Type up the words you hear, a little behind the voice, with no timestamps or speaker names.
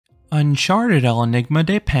Uncharted Enigma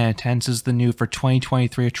de Penitence is the new for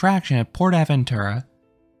 2023 attraction at PortAventura.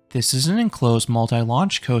 This is an enclosed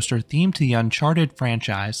multi-launch coaster themed to the Uncharted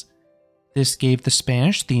franchise. This gave the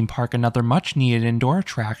Spanish theme park another much-needed indoor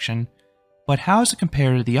attraction, but how does it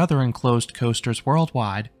compare to the other enclosed coasters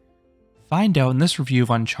worldwide? Find out in this review of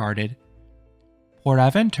Uncharted.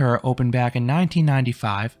 PortAventura opened back in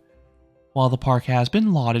 1995. While the park has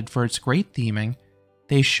been lauded for its great theming,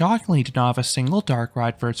 they shockingly did not have a single dark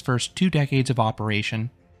ride for its first 2 decades of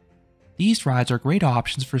operation. These rides are great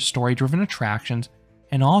options for story-driven attractions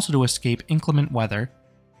and also to escape inclement weather.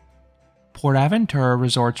 PortAventura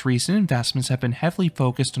Resort's recent investments have been heavily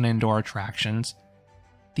focused on indoor attractions.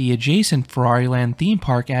 The adjacent Ferrari-land theme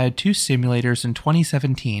park added 2 simulators in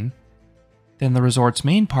 2017. Then the resort's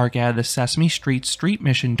main park added the Sesame Street Street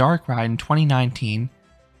Mission dark ride in 2019.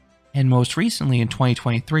 And most recently in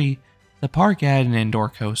 2023, the park added an indoor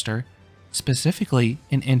coaster, specifically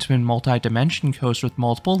an Intamin multi-dimension coaster with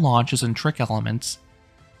multiple launches and trick elements.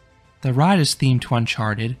 The ride is themed to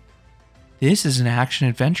Uncharted. This is an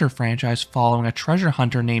action-adventure franchise following a treasure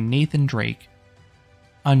hunter named Nathan Drake.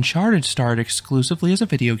 Uncharted started exclusively as a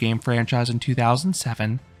video game franchise in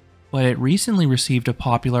 2007, but it recently received a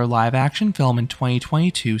popular live-action film in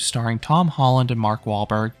 2022 starring Tom Holland and Mark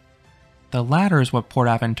Wahlberg. The latter is what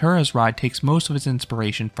PortAventura's ride takes most of its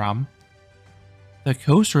inspiration from. The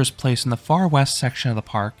coaster is placed in the far west section of the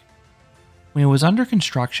park. When it was under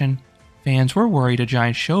construction, fans were worried a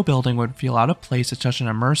giant show building would feel out of place at such an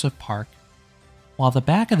immersive park. While the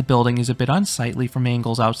back of the building is a bit unsightly from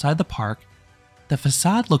angles outside the park, the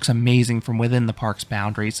facade looks amazing from within the park's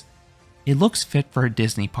boundaries. It looks fit for a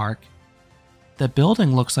Disney park. The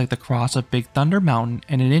building looks like the cross of Big Thunder Mountain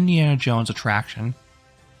and an Indiana Jones attraction.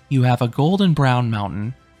 You have a golden brown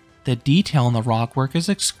mountain. The detail in the rockwork is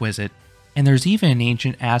exquisite, and there's even an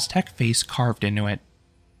ancient Aztec face carved into it.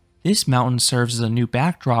 This mountain serves as a new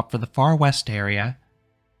backdrop for the far west area.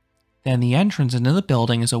 Then the entrance into the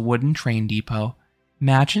building is a wooden train depot,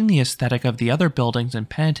 matching the aesthetic of the other buildings in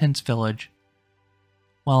Penitence Village.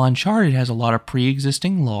 While Uncharted has a lot of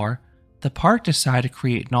pre-existing lore, the park decided to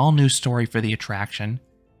create an all-new story for the attraction.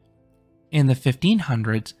 In the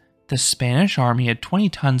 1500s, the Spanish army had 20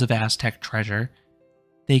 tons of Aztec treasure.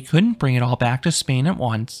 They couldn't bring it all back to Spain at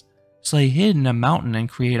once, so they hid in a mountain and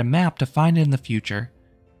created a map to find it in the future.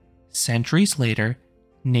 Centuries later,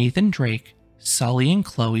 Nathan Drake, Sully, and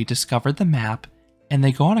Chloe discovered the map, and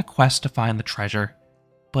they go on a quest to find the treasure.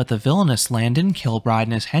 But the villainous Landon Kilbride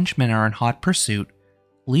and his henchmen are in hot pursuit,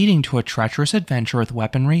 leading to a treacherous adventure with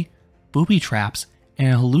weaponry, booby traps,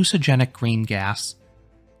 and a hallucinogenic green gas.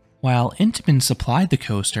 While Intamin supplied the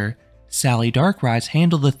coaster, Sally Dark Rides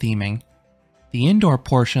handled the theming. The indoor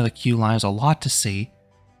portion of the queue line is a lot to see.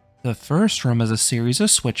 The first room has a series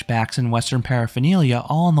of switchbacks and western paraphernalia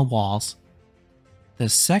all on the walls. The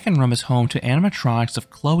second room is home to animatronics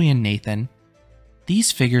of Chloe and Nathan.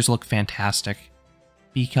 These figures look fantastic.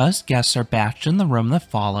 Because guests are batched in the room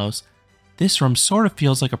that follows, this room sort of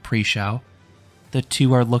feels like a pre-show. The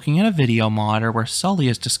two are looking at a video monitor where Sully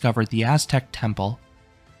has discovered the Aztec temple.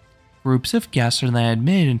 Groups of guests are then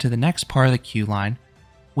admitted into the next part of the queue line,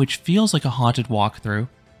 which feels like a haunted walkthrough.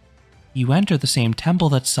 You enter the same temple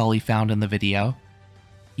that Sully found in the video.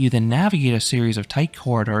 You then navigate a series of tight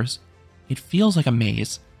corridors. It feels like a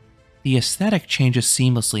maze. The aesthetic changes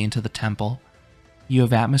seamlessly into the temple. You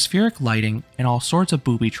have atmospheric lighting and all sorts of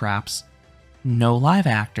booby traps. No live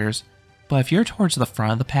actors, but if you're towards the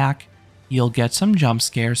front of the pack, you'll get some jump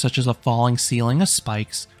scares such as a falling ceiling of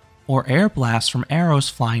spikes or air blasts from arrows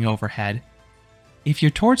flying overhead. If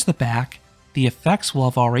you're towards the back, the effects will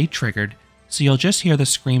have already triggered, so you'll just hear the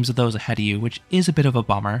screams of those ahead of you, which is a bit of a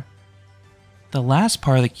bummer. The last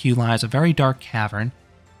part of the queue line is a very dark cavern.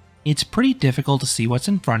 It's pretty difficult to see what's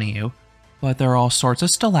in front of you, but there are all sorts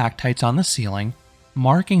of stalactites on the ceiling,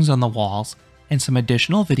 markings on the walls, and some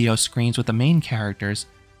additional video screens with the main characters.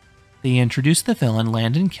 They introduce the villain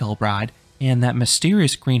Landon Kilbride and that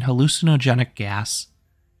mysterious green hallucinogenic gas.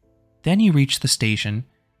 Then you reach the station.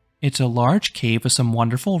 It's a large cave with some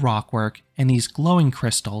wonderful rockwork and these glowing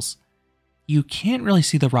crystals. You can't really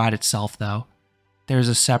see the ride itself though. There's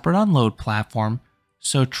a separate unload platform,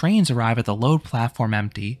 so trains arrive at the load platform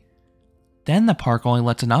empty. Then the park only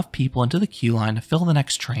lets enough people into the queue line to fill the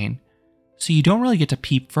next train, so you don't really get to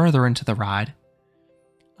peep further into the ride.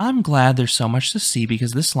 I'm glad there's so much to see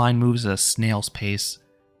because this line moves at a snail's pace.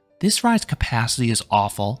 This ride's capacity is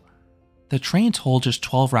awful. The trains hold just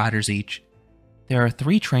 12 riders each. There are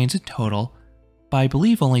 3 trains in total, but I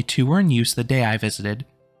believe only 2 were in use the day I visited.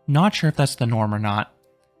 Not sure if that's the norm or not.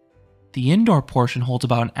 The indoor portion holds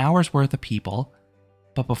about an hour's worth of people,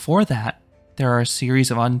 but before that, There are a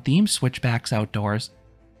series of unthemed switchbacks outdoors.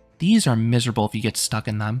 These are miserable if you get stuck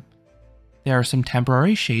in them. There are some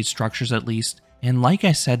temporary shade structures at least, and like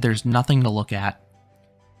I said, there's nothing to look at.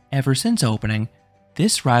 Ever since opening,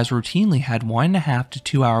 this ride has routinely had 1.5 to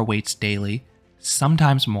 2 hour waits daily,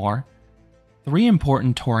 sometimes more. 3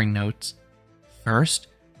 important touring notes. First,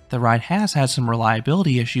 the ride has had some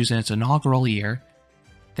reliability issues in its inaugural year.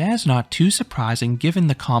 That is not too surprising given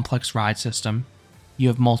the complex ride system. You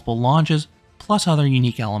have multiple launches, plus other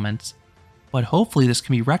unique elements, but hopefully this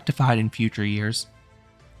can be rectified in future years.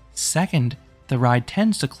 Second, the ride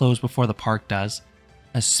tends to close before the park does,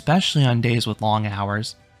 especially on days with long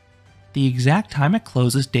hours. The exact time it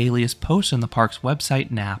closes daily is posted on the park's website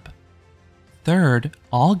and app. Third,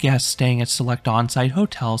 all guests staying at select on-site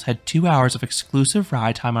hotels had 2 hours of exclusive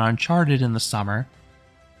ride time on Uncharted in the summer.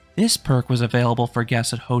 This perk was available for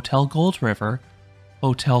guests at Hotel Gold River,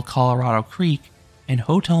 Hotel Colorado Creek, and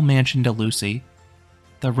Hotel Mansion de Lucy.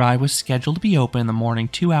 The ride was scheduled to be open in the morning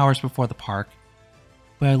 2 hours before the park,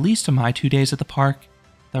 but at least on my 2 days at the park,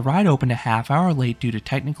 the ride opened a half hour late due to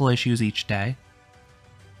technical issues each day.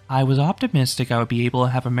 I was optimistic I would be able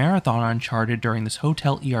to have a marathon on Uncharted during this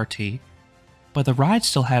hotel ERT, but the ride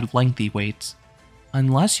still had lengthy waits.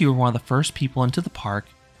 Unless you were one of the first people into the park,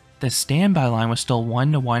 the standby line was still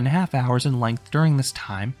 1 to 1.5 hours in length during this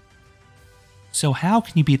time. So how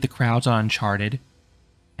can you beat the crowds on Uncharted?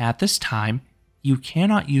 At this time, you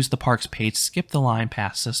cannot use the park's paid skip the line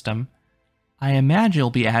pass system. I imagine it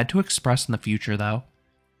will be added to Express in the future though.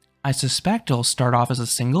 I suspect it will start off as a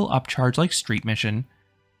single upcharge like street mission,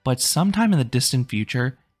 but sometime in the distant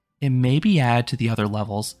future, it may be added to the other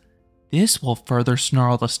levels. This will further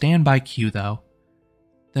snarl the standby queue though.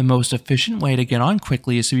 The most efficient way to get on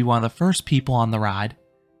quickly is to be one of the first people on the ride.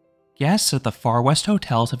 Guests at the Far West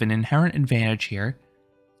hotels have an inherent advantage here.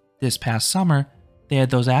 This past summer, they had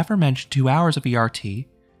those aforementioned 2 hours of ERT,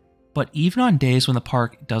 but even on days when the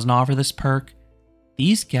park doesn't offer this perk,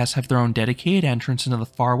 these guests have their own dedicated entrance into the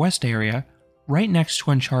Far West area right next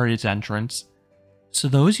to Uncharted's entrance, so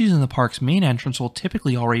those using the park's main entrance will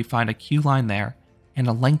typically already find a queue line there, and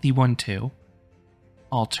a lengthy one too.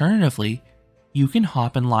 Alternatively, you can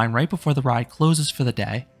hop in line right before the ride closes for the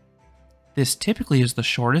day. This typically is the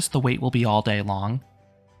shortest the wait will be all day long.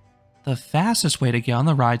 The fastest way to get on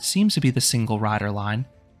the ride seems to be the single rider line.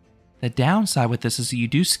 The downside with this is that you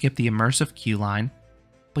do skip the immersive queue line,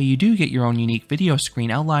 but you do get your own unique video screen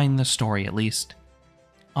outlining the story at least.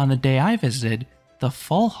 On the day I visited, the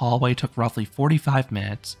full hallway took roughly 45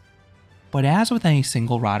 minutes, but as with any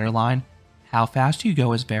single rider line, how fast you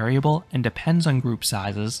go is variable and depends on group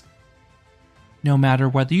sizes. No matter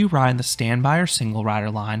whether you ride in the standby or single rider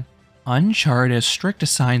line, Uncharted has strict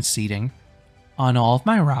assigned seating. On all of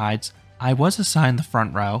my rides, I was assigned the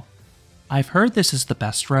front row. I've heard this is the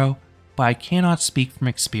best row, but I cannot speak from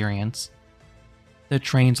experience. The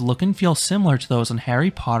trains look and feel similar to those in Harry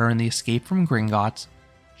Potter and the Escape from Gringotts,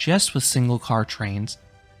 just with single car trains.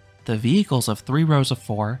 The vehicles have 3 rows of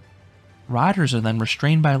 4. Riders are then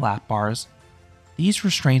restrained by lap bars. These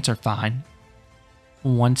restraints are fine.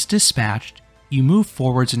 Once dispatched, you move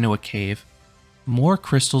forwards into a cave. More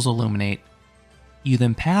crystals illuminate. You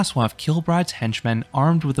then pass one of Kilbride's henchmen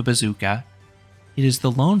armed with a bazooka. It is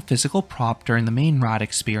the lone physical prop during the main ride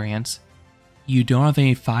experience. You don't have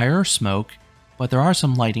any fire or smoke, but there are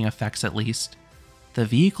some lighting effects at least. The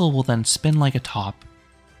vehicle will then spin like a top.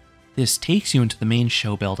 This takes you into the main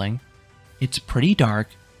show building. It's pretty dark,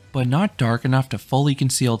 but not dark enough to fully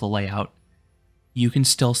conceal the layout. You can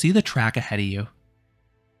still see the track ahead of you.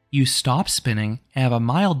 You stop spinning and have a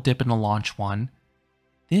mild dip in the launch one.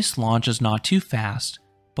 This launch is not too fast,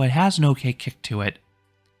 but has an okay kick to it.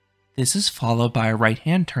 This is followed by a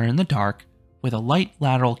right-hand turn in the dark with a light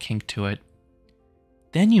lateral kink to it.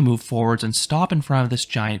 Then you move forwards and stop in front of this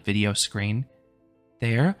giant video screen.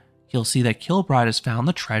 There, you'll see that Kilbride has found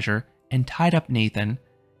the treasure and tied up Nathan.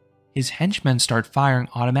 His henchmen start firing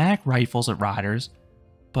automatic rifles at riders,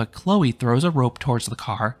 but Chloe throws a rope towards the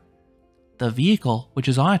car. The vehicle, which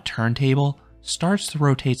is on a turntable, starts to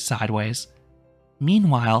rotate sideways.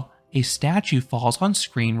 Meanwhile, a statue falls on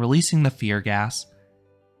screen releasing the fear gas.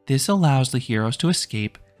 This allows the heroes to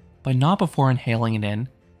escape, but not before inhaling it in.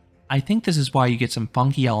 I think this is why you get some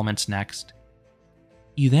funky elements next.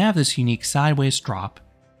 You then have this unique sideways drop.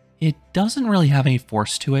 It doesn't really have any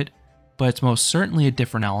force to it, but it's most certainly a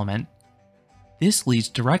different element. This leads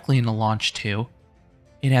directly into launch 2.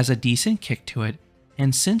 It has a decent kick to it,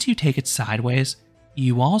 and since you take it sideways,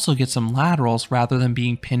 you also get some laterals rather than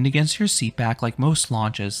being pinned against your seat back like most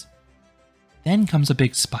launches. Then comes a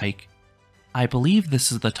big spike. I believe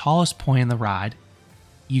this is the tallest point in the ride.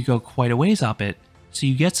 You go quite a ways up it, so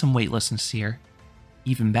you get some weightlessness here.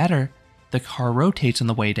 Even better, the car rotates on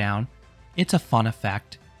the way down. It's a fun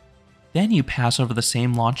effect. Then you pass over the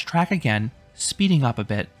same launch track again, speeding up a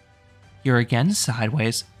bit. You're again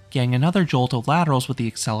sideways, getting another jolt of laterals with the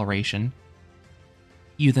acceleration.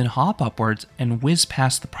 You then hop upwards and whiz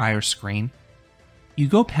past the prior screen. You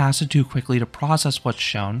go past it too quickly to process what's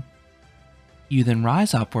shown. You then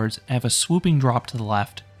rise upwards and have a swooping drop to the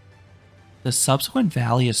left. The subsequent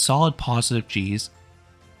valley is solid positive Gs.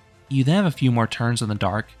 You then have a few more turns in the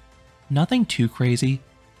dark. Nothing too crazy.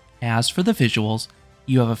 As for the visuals,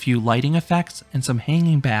 you have a few lighting effects and some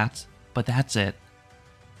hanging bats, but that's it.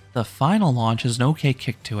 The final launch has an okay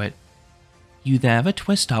kick to it. You then have a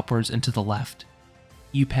twist upwards and to the left.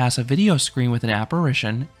 You pass a video screen with an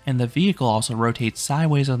apparition, and the vehicle also rotates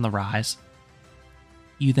sideways on the rise.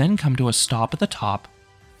 You then come to a stop at the top,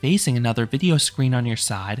 facing another video screen on your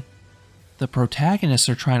side. The protagonists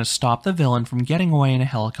are trying to stop the villain from getting away in a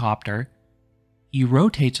helicopter. You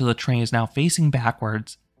rotate so the train is now facing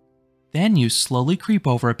backwards. Then you slowly creep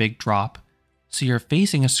over a big drop, so you're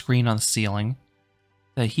facing a screen on the ceiling.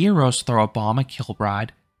 The heroes throw a bomb at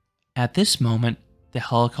Kilbride. At this moment, the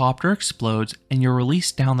helicopter explodes and you're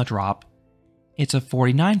released down the drop. It's a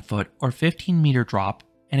 49-foot or 15-meter drop,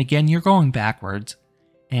 and again you're going backwards,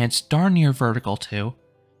 and it's darn near vertical too.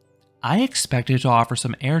 I expected it to offer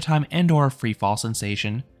some airtime and/or a freefall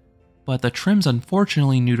sensation, but the trims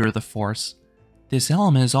unfortunately neuter the force. This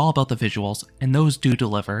element is all about the visuals, and those do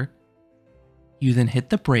deliver. You then hit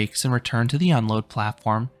the brakes and return to the unload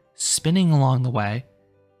platform, spinning along the way.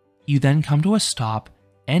 You then come to a stop,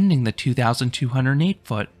 ending the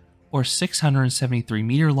 2,208-foot or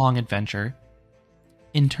 673-meter long adventure.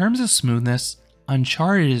 In terms of smoothness,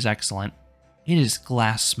 Uncharted is excellent. It is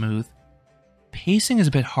glass smooth. Pacing is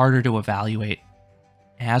a bit harder to evaluate.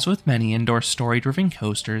 As with many indoor story-driven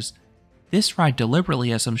coasters, this ride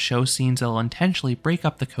deliberately has some show scenes that will intentionally break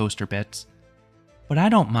up the coaster bits. But I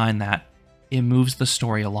don't mind that. It moves the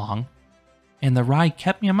story along. And the ride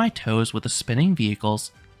kept me on my toes with the spinning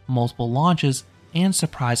vehicles, multiple launches, and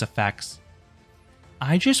surprise effects.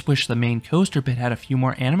 I just wish the main coaster bit had a few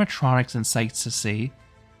more animatronics and sights to see.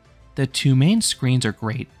 The two main screens are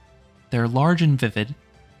great. They're large and vivid,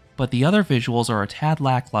 but the other visuals are a tad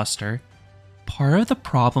lackluster. Part of the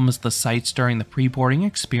problem is the sights during the pre-boarding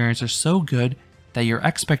experience are so good that your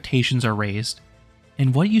expectations are raised,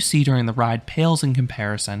 and what you see during the ride pales in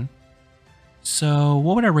comparison. So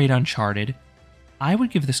what would I rate Uncharted? I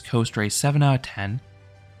would give this coaster a 7 out of 10.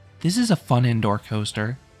 This is a fun indoor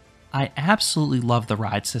coaster. I absolutely love the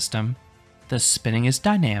ride system. The spinning is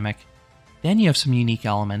dynamic. Then you have some unique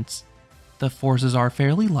elements. The forces are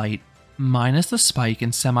fairly light, minus the spike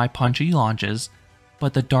and semi-punchy launches,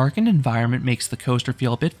 but the darkened environment makes the coaster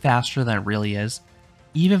feel a bit faster than it really is,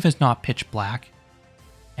 even if it's not pitch black.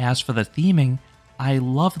 As for the theming, I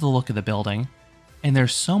love the look of the building, and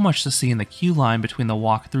there's so much to see in the queue line between the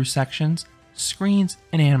walkthrough sections, screens,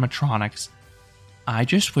 and animatronics. I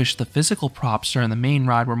just wish the physical props during the main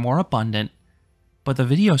ride were more abundant, but the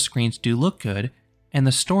video screens do look good, and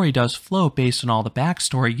the story does flow based on all the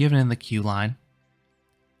backstory given in the queue line.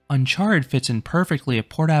 Uncharted fits in perfectly at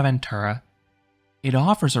PortAventura. It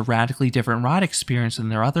offers a radically different ride experience than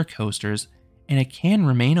their other coasters, and it can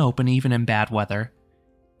remain open even in bad weather.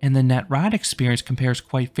 And the net ride experience compares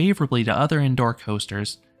quite favorably to other indoor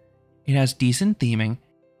coasters. It has decent theming,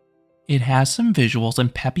 it has some visuals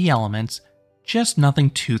and peppy elements, just nothing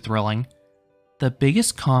too thrilling. The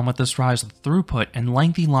biggest con with this ride is the throughput and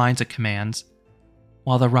lengthy lines it commands.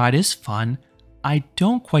 While the ride is fun, I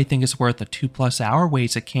don't quite think it's worth the 2+ hour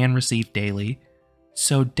waits it can receive daily,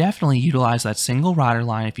 so definitely utilize that single rider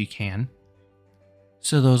line if you can.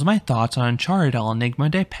 So those are my thoughts on Uncharted Enigma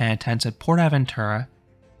de Penitence at PortAventura.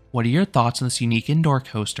 What are your thoughts on this unique indoor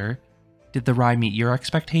coaster? Did the ride meet your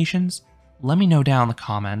expectations? Let me know down in the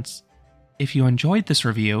comments. If you enjoyed this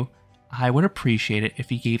review, I would appreciate it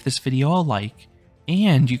if you gave this video a like,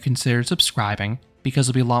 and you considered subscribing, because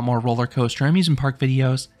there'll be a lot more roller coaster and amusement park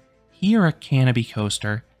videos here at Canopy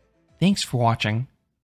Coaster. Thanks for watching.